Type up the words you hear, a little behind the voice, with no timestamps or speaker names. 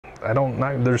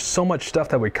there's so much stuff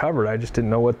that we covered, I just didn't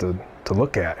know what to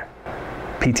look at.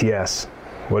 PTS,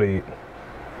 what do you,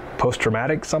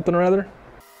 post-traumatic something or other?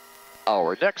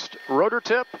 Our next rotor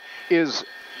tip is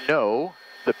know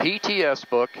the PTS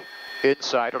book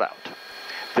inside and out.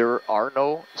 There are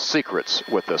no secrets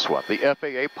with this one. The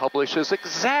FAA publishes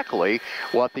exactly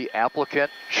what the applicant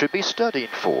should be studying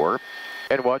for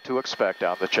and what to expect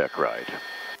on the check ride.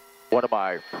 One of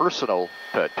my personal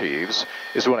pet peeves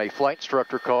is when a flight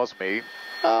instructor calls me,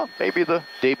 maybe the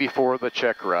day before the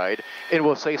check ride, and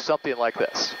will say something like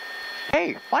this.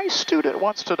 Hey, my student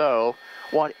wants to know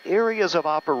what areas of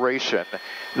operation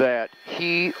that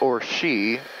he or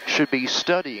she should be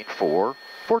studying for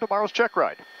tomorrow's check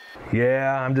ride.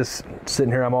 Yeah, I'm just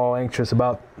sitting here, I'm all anxious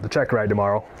about the check ride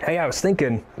tomorrow. Hey, I was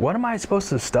thinking, what am I supposed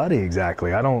to study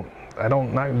exactly?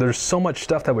 There's so much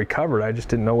stuff that we covered, I just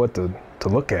didn't know what to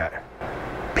look at.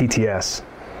 PTS,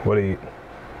 what do you,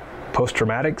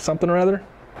 post-traumatic something or other?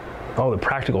 Oh, the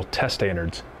practical test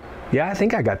standards. Yeah, I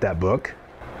think I got that book.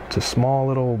 It's a small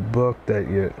little book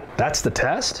that's the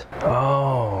test?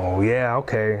 Oh, yeah,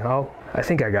 okay. I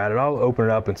think I got it. I'll open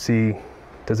it up and see.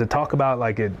 Does it talk about,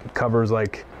 like, it covers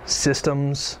like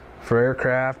systems for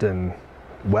aircraft and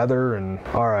weather and,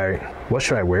 all right, what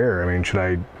should I wear? I mean,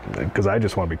 because I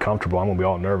just want to be comfortable. I'm gonna be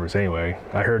all nervous anyway.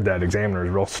 I heard that examiner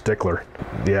is real stickler.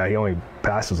 Yeah, he only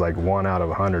passes like 1 out of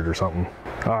 100 or something.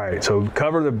 All right, so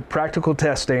cover the practical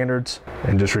test standards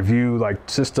and just review like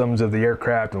systems of the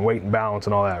aircraft and weight and balance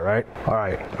and all that, right? All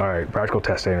right, practical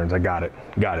test standards, I got it.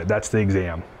 That's the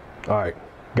exam. All right,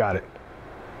 got it.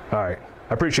 All right,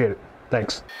 I appreciate it.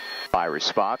 Thanks. My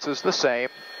response is the same.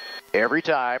 Every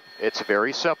time, it's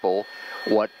very simple.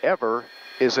 Whatever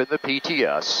is in the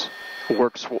PTS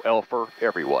works well for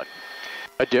everyone.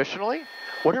 Additionally,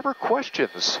 whatever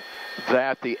questions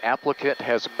that the applicant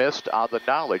has missed on the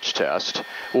knowledge test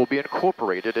will be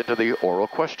incorporated into the oral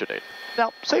questioning.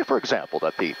 Now, say for example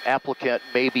that the applicant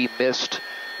maybe missed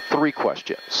 3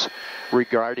 questions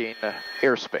regarding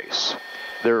airspace.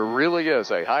 There really is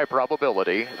a high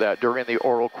probability that during the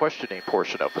oral questioning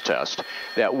portion of the test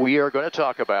that we are going to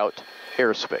talk about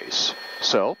airspace.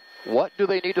 So, what do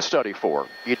they need to study for?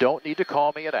 You don't need to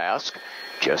call me and ask.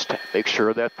 Just make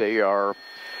sure that they are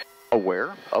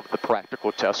aware of the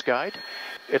practical test guide.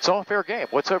 It's all fair game.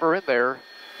 Whatever in there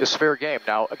is fair game.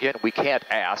 Now, again, we can't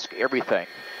ask everything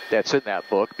that's in that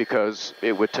book because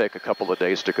it would take a couple of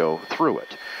days to go through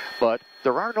it. But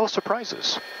there are no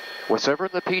surprises. Whatever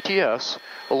in the PTS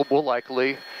will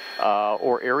likely,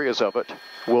 or areas of it,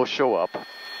 will show up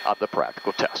on the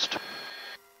practical test.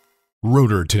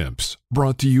 Rotor Tips,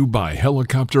 brought to you by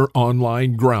Helicopter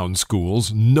Online Ground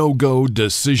School's No-Go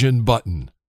Decision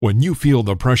Button. When you feel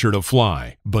the pressure to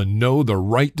fly, but know the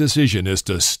right decision is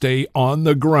to stay on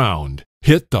the ground,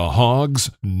 hit the Hogs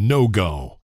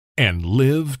No-Go and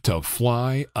live to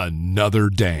fly another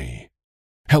day.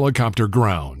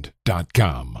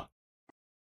 Helicopterground.com